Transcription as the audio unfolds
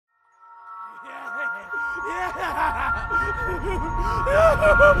Meat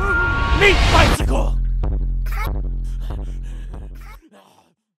bicycle!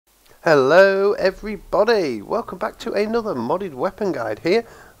 Hello everybody, welcome back to another modded weapon guide here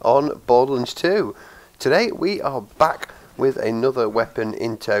on Borderlands 2. Today we are back with another weapon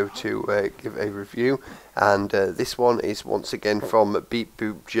in tow to give a review, and this one is once again from Beep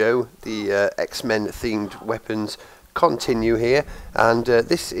Boop Joe. The X-Men themed weapons continue here, and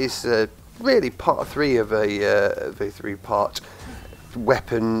this is really part 3 of a 3-part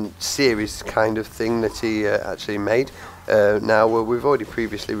weapon series kind of thing that he actually made. Now we've already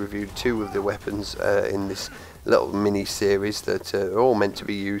previously reviewed 2 of the weapons in this little mini series that are all meant to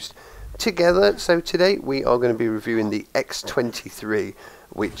be used together. So today we are going to be reviewing the X-23,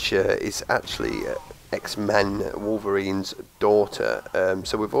 which is actually X-Men Wolverine's daughter.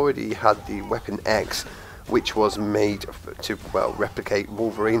 So we've already had the Weapon X, which was made to, well, replicate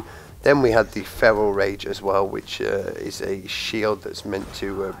Wolverine. Then we had the Feral Rage as well, which is a shield that's meant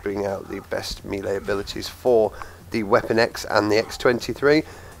to bring out the best melee abilities for the Weapon X and the X-23.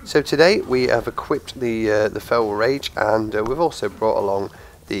 So today we have equipped the Feral Rage, and we've also brought along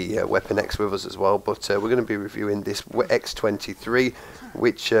the Weapon X with us as well. But we're going to be reviewing this X-23,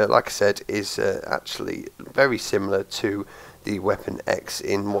 which, like I said, is actually very similar to the Weapon X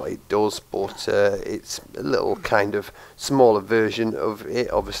in what it does, but it's a little kind of smaller version of it.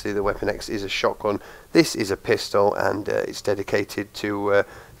 Obviously the Weapon X is a shotgun, this is a pistol, and it's dedicated to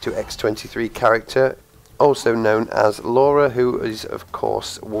X-23 character, also known as Laura, who is of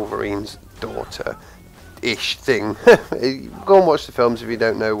course Wolverine's daughter-ish thing. Go and watch the films if you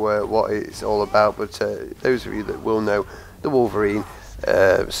don't know what it's all about, but those of you that will know the Wolverine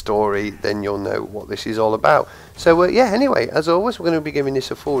story, then you'll know what this is all about. So yeah, anyway, as always, we're going to be giving this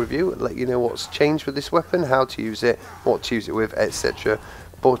a full review, let you know what's changed with this weapon, how to use it, what to use it with, etc.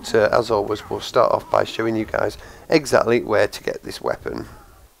 But as always, we'll start off by showing you guys exactly where to get this weapon.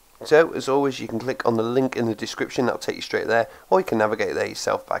 So, as always, you can click on the link in the description, that'll take you straight there, or you can navigate there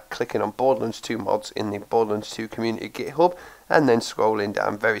yourself by clicking on Borderlands 2 mods in the Borderlands 2 community GitHub, and then scrolling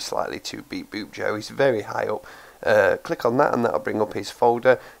down very slightly to Beep Boop Joe. He's very high up. Click on that and that'll bring up his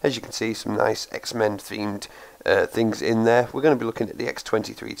folder. As you can see, some nice X-Men themed things in there. We're going to be looking at the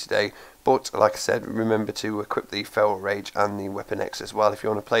X-23 today, but like I said, remember to equip the Feral Rage and the Weapon X as well if you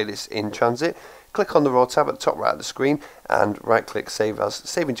want to play this in transit. Click on the Raw tab at the top right of the screen and right click Save As,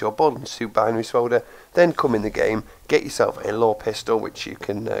 save into your Borderlands 2 binaries folder, then come in the game, get yourself a law pistol which you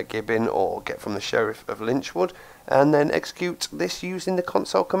can gib in or get from the Sheriff of Lynchwood, and then execute this using the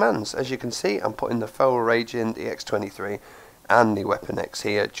console commands. As you can see, I'm putting the Feral Rage in, the X-23 and the Weapon X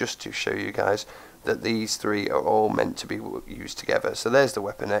here, just to show you guys that these 3 are all meant to be used together. So there's the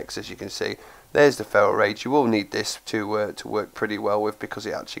Weapon X, as you can see. There's the Feral Rage. You will need this to work pretty well with, because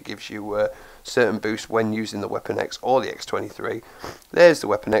it actually gives you certain boosts when using the Weapon X or the X-23. There's the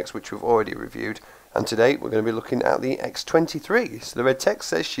Weapon X, which we've already reviewed. And today we're going to be looking at the X-23. So the red text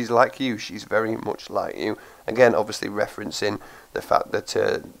says she's like you, she's very much like you. Again, obviously referencing the fact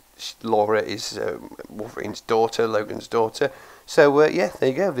that Laura is Wolverine's daughter, Logan's daughter. So yeah, there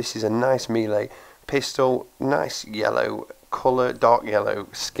you go. This is a nice melee pistol, nice yellow colour, dark yellow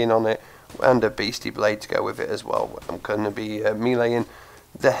skin on it, and a beastie blade to go with it as well. I'm going to be meleeing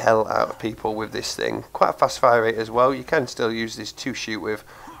the hell out of people with this thing. Quite a fast fire rate as well. You can still use this to shoot with,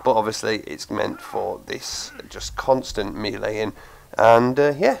 but obviously it's meant for this just constant meleeing. And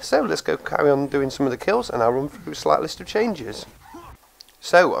yeah, so let's go carry on doing some of the kills, and I'll run through a slight list of changes.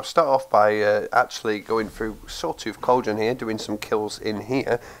 So I'll start off by actually going through Sawtooth Cauldron here, doing some kills in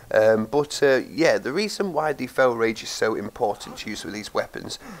here. But yeah, the reason why the Feral Rage is so important to use with these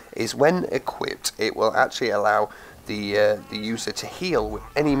weapons is when equipped, it will actually allow the user to heal with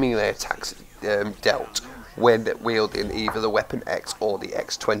any melee attacks dealt when wielding either the Weapon X or the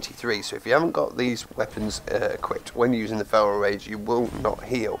X-23. So if you haven't got these weapons equipped when using the Feral Rage, you will not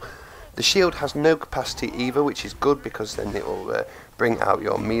heal. The shield has no capacity either, which is good, because then it will bring out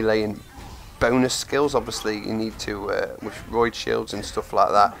your melee and bonus skills. Obviously you need to, with roid shields and stuff like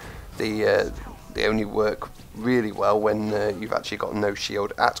that, they only work really well when you've actually got no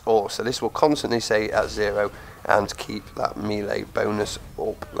shield at all. So this will constantly stay at 0 and keep that melee bonus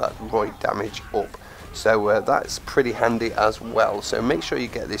up, that roid damage up. So that's pretty handy as well. So make sure you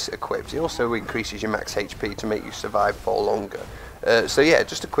get this equipped. It also increases your max HP to make you survive for longer. So yeah,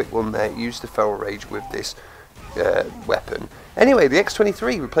 just a quick one there. Use the Feral Rage with this weapon. Anyway, the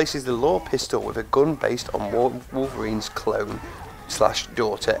X-23 replaces the Law pistol with a gun based on Wolverine's clone /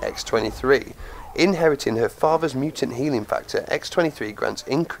 daughter X-23. Inheriting her father's mutant healing factor, X-23 grants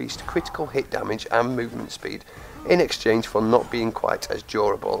increased critical hit damage and movement speed in exchange for not being quite as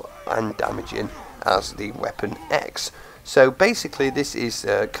durable and damaging as the Weapon X. So basically this is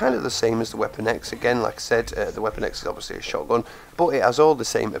kind of the same as the Weapon X. Again, like I said, the Weapon X is obviously a shotgun, but it has all the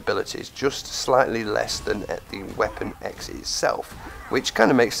same abilities, just slightly less than the Weapon X itself, which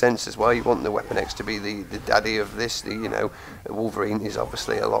kind of makes sense as well. You want the Weapon X to be the daddy of this. You know, Wolverine is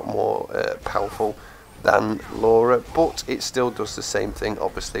obviously a lot more powerful than Laura, but it still does the same thing,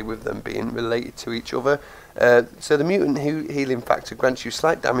 obviously, with them being related to each other. So the mutant healing factor grants you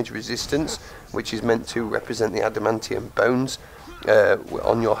slight damage resistance, which is meant to represent the adamantium bones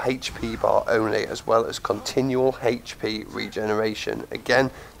on your HP bar only, as well as continual HP regeneration.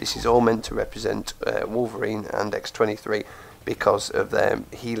 Again, this is all meant to represent Wolverine and X-23 because of their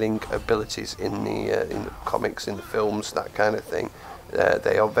healing abilities in the comics, in the films, that kind of thing.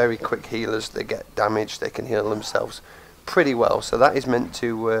 They are very quick healers. They get damage, they can heal themselves pretty well, so that is meant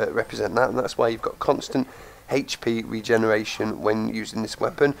to represent that, and that's why you've got constant HP regeneration when using this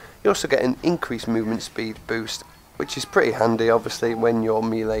weapon. You also get an increased movement speed boost, which is pretty handy, obviously, when you're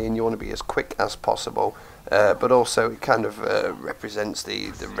melee and you want to be as quick as possible, but also it kind of represents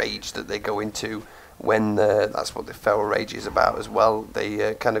the rage that they go into when that's what the feral rage is about as well.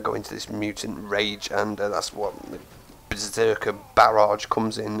 They kind of go into this mutant rage, and that's what Berserker barrage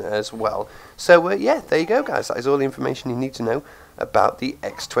comes in as well. So yeah, there you go, guys. That is all the information you need to know about the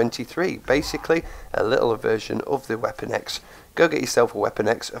X-23. Basically, a little version of the Weapon X. Go get yourself a Weapon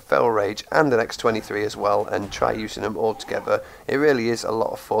X, a Feral Rage, and an X-23 as well, and try using them all together. It really is a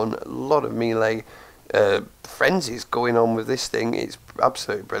lot of fun, a lot of melee frenzies going on with this thing. It's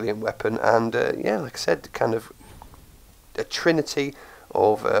absolutely brilliant weapon, and yeah, like I said, kind of a trinity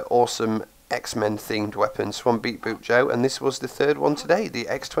of awesome X-Men themed weapons from Beat Boot Joe, and this was the third one today, the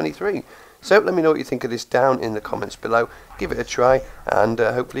X-23. So let me know what you think of this down in the comments below. Give it a try, and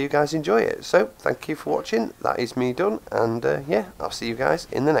hopefully you guys enjoy it. So thank you for watching. That is me done, and yeah, I'll see you guys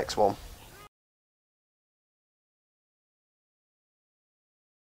in the next one.